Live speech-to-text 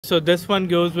So this one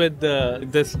goes with the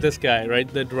this guy, right?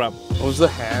 The drum. What was the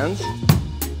hands?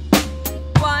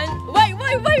 One.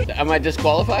 Wait. Am I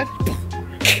disqualified?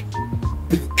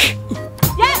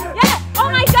 Yeah. Oh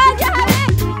my God, you have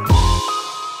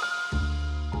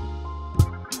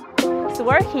it. So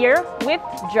we're here with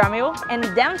Drumeo in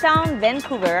downtown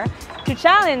Vancouver to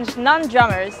challenge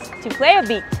non-drummers to play a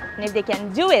beat. And if they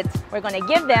can do it, we're gonna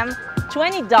give them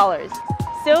 $20.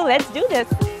 So let's do this.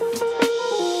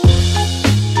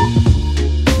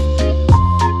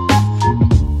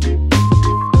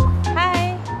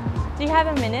 Do you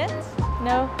have a minute?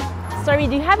 No? Sorry,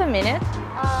 do you have a minute?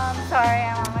 Sorry,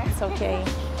 I'm on my... It's okay.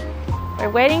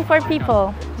 We're waiting for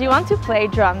people. Do you want to play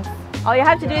drums? All you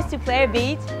have to do is to play a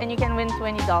beat and you can win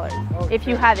 $20 if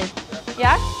you have it.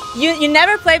 Yeah? You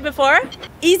never played before?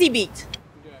 Easy beat.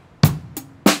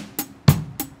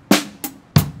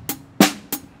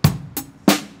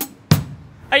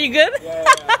 Are you good?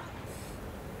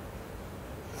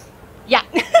 Yeah.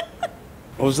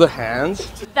 What was the hands?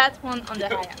 That one on the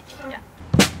high end. Yeah.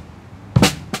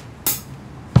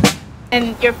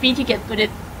 And your feet, you can put it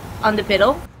on the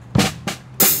pedal.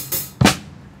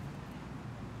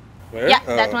 Where? Yeah,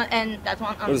 that one and that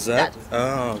one on What is that? that.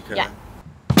 Oh, okay. Yeah.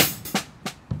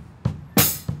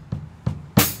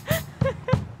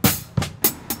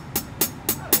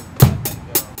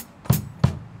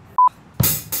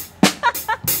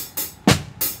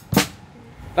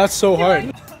 That's so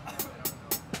hard.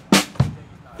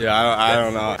 Yeah, I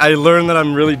don't know. I learned that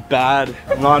I'm really bad,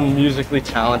 non-musically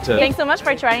talented. Thanks so much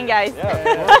for trying, guys. Yeah,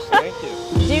 of course. Thank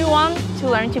you. Do you want to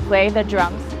learn to play the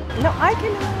drums? No, I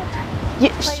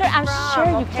cannot. Sure, I'm sure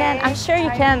you can. I'm sure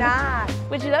you can. Not.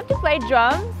 Would you love to play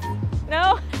drums?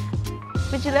 No?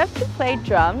 Would you love to play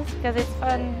drums? Because it's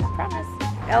fun, I promise.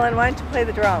 Ellen, why don't you play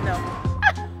the drums? No.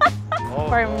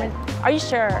 Are you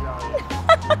sure?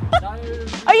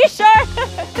 Are you sure?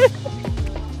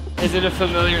 Is it a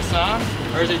familiar song,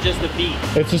 or is it just the beat?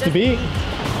 It's just a beat.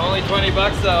 Only 20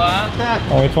 bucks though,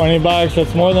 huh? Only 20 bucks.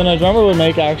 That's more than a drummer would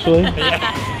make, actually.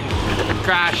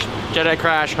 Crash, Jedi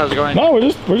Crash, how's it going? No, we're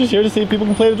just here to see if people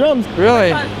can play the drums.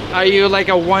 Really? Are you like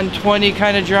a 120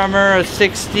 kind of drummer, a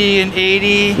 60, an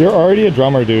 80? You're already a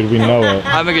drummer, dude. We know it.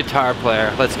 I'm a guitar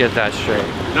player. Let's get that straight.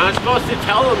 Not supposed to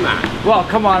tell them that. Well,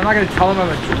 come on, I'm not gonna tell them I'm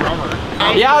a drummer.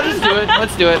 Yeah, I'll just do it.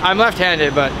 Let's do it. I'm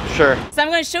left-handed, but sure. So I'm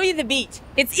going to show you the beat.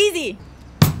 It's easy.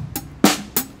 Oh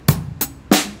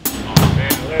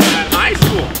man, I learned that in high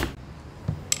school.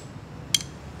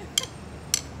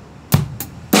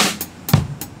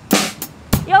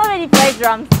 You already played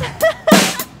drums.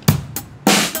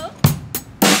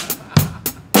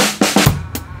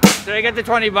 Did I get the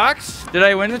 20 bucks? Did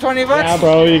I win the 20 bucks? Yeah,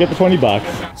 bro, you get the 20 bucks.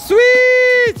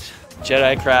 Sweet!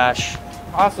 Jedi Crash.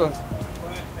 Awesome.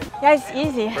 Yeah, it's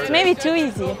easy. It's maybe too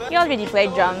easy. You already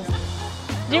played drums.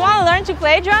 Do you want to learn to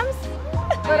play drums?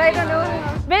 But I don't know.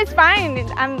 But it's fine.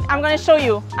 I'm going to show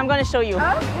you. I'm going to show you.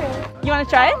 Okay. You want to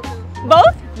try it?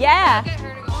 Both? Yeah.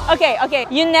 Okay.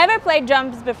 You never played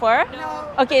drums before?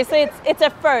 No. Okay, so it's a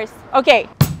first. Okay.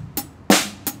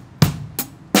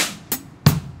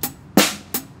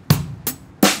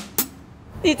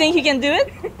 Do you think you can do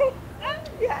it?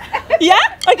 Yeah.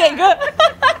 Yeah? Okay, good.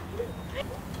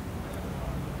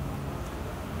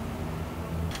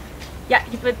 Yeah,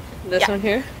 you put This one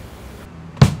here?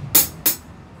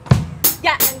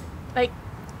 Yeah, and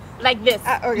like this.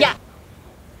 Okay. Yeah.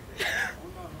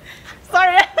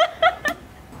 Sorry.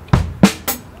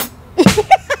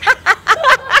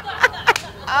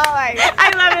 Oh my God.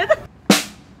 I love it.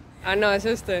 I know, it's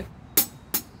just a...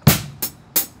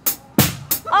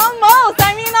 Almost.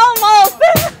 I mean, almost.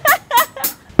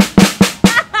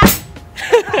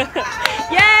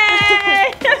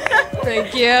 Yay!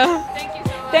 Thank you.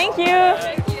 Thank you.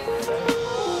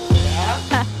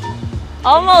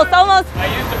 Almost. I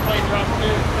used to play drums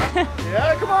too.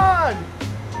 Yeah, come on.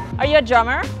 Are you a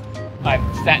drummer? I've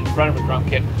sat in front of a drum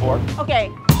kit before. Okay.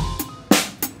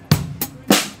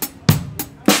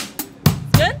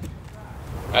 Good?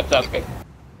 That's okay.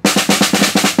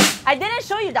 I didn't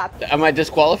show you that. Am I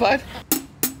disqualified?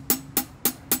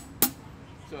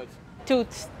 So it's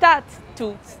Toot, stat,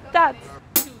 toot, stat.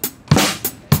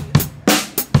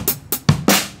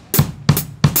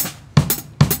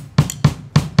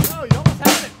 No, you almost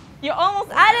had it. You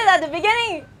almost had it at the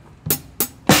beginning.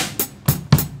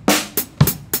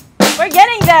 We're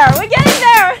getting there.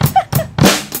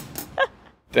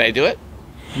 Did I do it?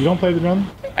 You don't play the drum?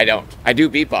 I don't. I do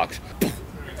beatbox.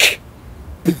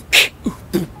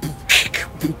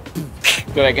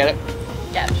 Did I get it?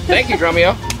 Yes. Thank you,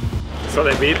 Drumeo. So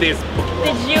they beat these.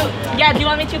 Do you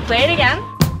want me to play it again?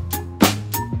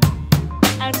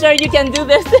 I'm sure you can do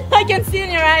this. I can see in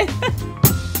your eyes.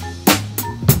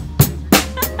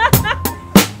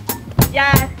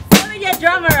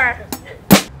 drummer.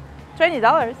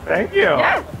 $20. Thank you.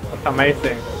 Yeah. That's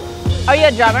amazing. Are you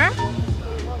a drummer?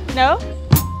 No?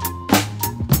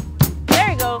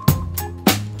 There you go.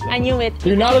 I knew it.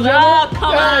 You're not a drummer? Oh,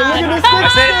 come Hey, on. look at this stick I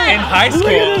said spin. in high Look school.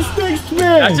 at this stick spin.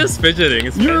 That's just fidgeting.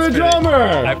 It's You're a fidgeting.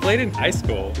 drummer. I played in high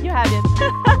school. You had it.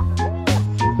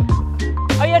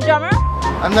 Are you a drummer?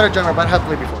 I'm not a drummer, but I have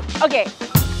played before. Okay.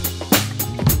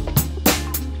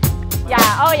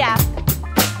 Yeah, oh yeah.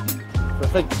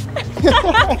 Perfect.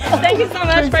 Thank you so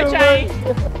much for trying.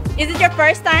 Is it your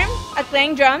first time at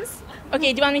playing drums?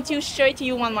 Okay, do you want me to show it to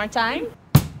you one more time?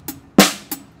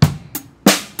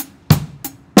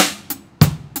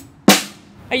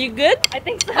 Are you good? I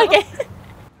think so. Okay.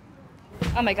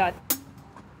 Oh my god.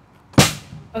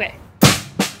 Okay.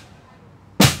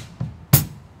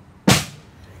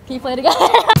 Can you play it again?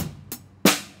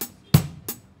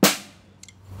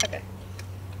 Okay.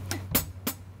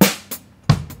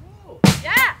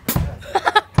 Yeah!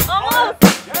 Almost!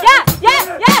 Yeah!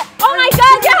 Yeah! Yeah! Oh my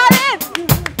god, you have it!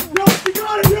 No, you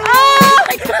got it. Oh!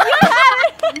 You have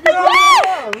it!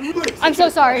 Yes! I'm so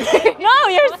sorry. No,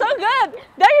 you're so good!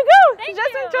 There you go! You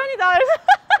just won $20.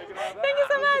 Thank you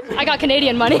so much! I got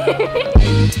Canadian money.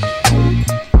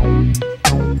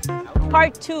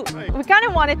 Part 2. We kind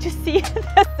of wanted to see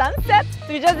the sunset,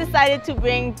 so we just decided to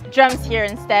bring drums here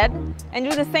instead and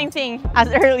do the same thing as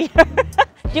earlier.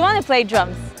 Do you want to play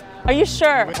drums? Are you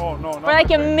sure? Oh, no, For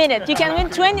like a minute. You can win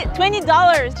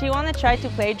 $20. Do you want to try to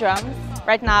play drums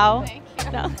right now?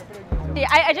 No? Yeah,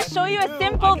 I just show you a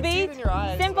simple beat.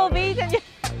 Simple beat and you...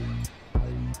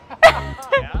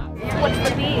 What's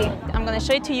the beat? I'm gonna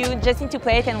show it to you. Just need to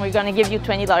play it and we're gonna give you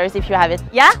 $20 if you have it.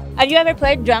 Yeah? Have you ever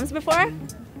played drums before?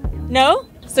 No?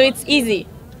 So it's easy.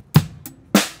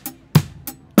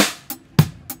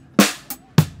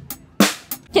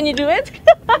 Can you do it?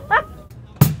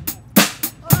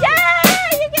 Yeah!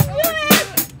 You can do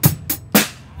it!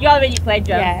 You already played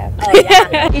drums? Yeah. Oh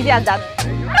yeah. Easy as that.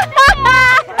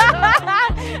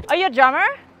 Are you a drummer?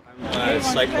 I'm a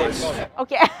cyclist.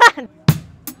 Okay.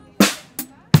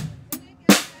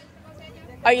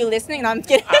 Are you listening? No, I'm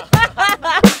kidding.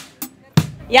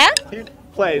 Yeah? He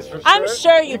plays for sure. I'm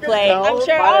sure you play. I'm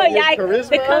sure. Oh yeah.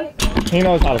 He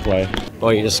knows how to play. Oh,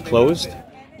 you just closed?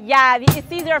 Yeah,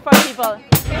 it's easier for people.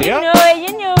 You Yeah. knew it.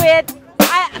 You knew it.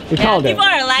 We called it. People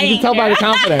are lying. You can tell by here. the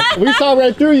confidence. We saw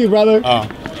right through you, brother. Oh.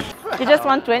 You just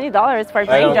won $20 for I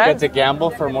playing don't get drums. to gamble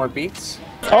for more beats?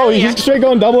 Oh, he's just straight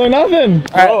going double or nothing.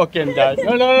 Oh, okay, Dad.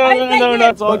 No,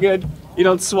 that's all good. You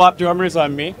don't swap drummers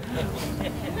on me.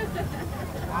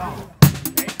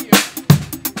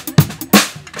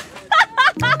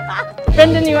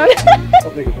 Brendan, you want?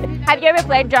 Have you ever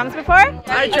played drums before?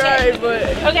 I tried, but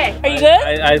Okay, are you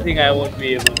good? I think I won't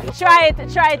be able to. Try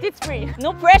it. It's free.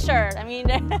 No pressure. I mean,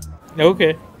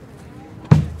 Okay.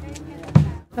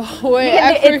 Wait,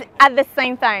 it's at the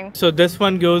same time. So this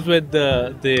one goes with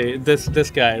this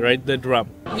guy, right? The drum.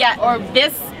 Yeah, or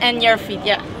this and your feet.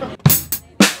 Yeah.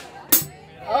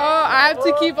 oh, I have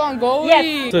to keep on going.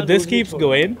 Yes. So this keeps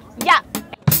going. Yeah.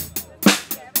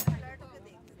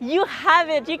 You have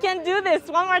it. You can do this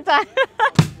one more time.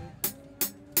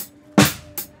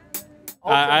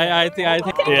 I think. Thank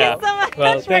Yeah. you so much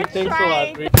Well, for thanks a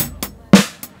lot. trying.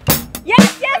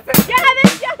 Yes, you had it.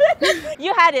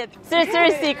 You had it.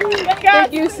 Seriously.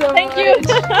 Thank you so Thank you.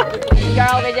 You're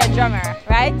already a drummer,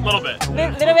 right? A little bit.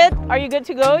 Little bit. Are you good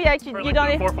to go? Yeah, you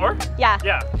don't. 4/4? Yeah.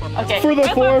 Yeah. Okay. For the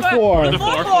 4-4. For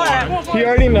 4/4. He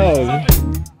already knows.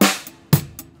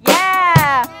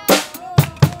 Yeah.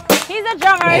 He's a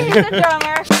drummer. He's a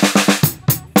drummer.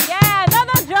 Yeah,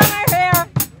 another drummer here.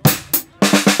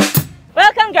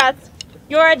 Welcome, guys.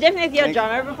 You're definitely a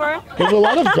drummer before. There's a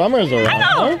lot of drummers around.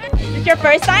 Oh, Huh? it's your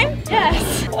first time?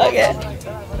 Yes. Okay.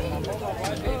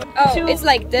 Oh, Two, it's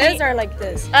like this or like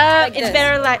this? It's this.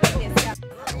 better like this.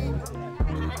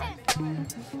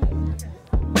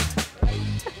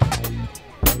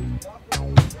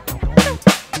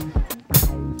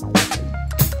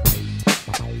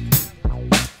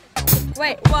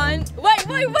 Wait, one. Wait.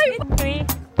 3,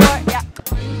 4, yeah.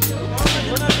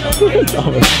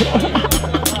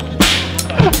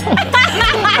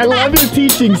 I love your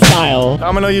teaching style.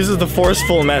 Domino uses the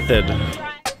forceful method.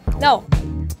 No.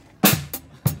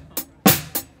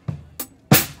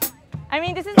 I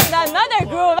mean, this is another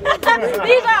groove.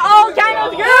 These are all kind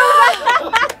of grooves.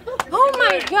 Oh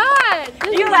my god.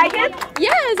 Do you like it?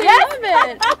 Yes, I Yes? love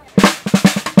it.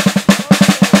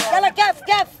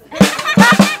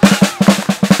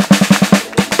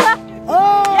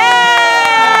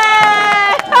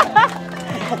 Yay!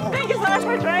 Thank you so much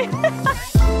for trying.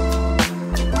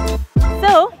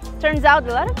 So, Turns out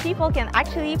a lot of people can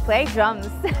actually play drums.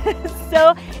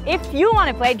 So if you want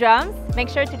to play drums, make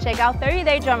sure to check out 30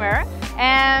 Day Drummer.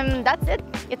 And that's it.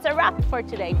 It's a wrap for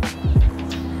today.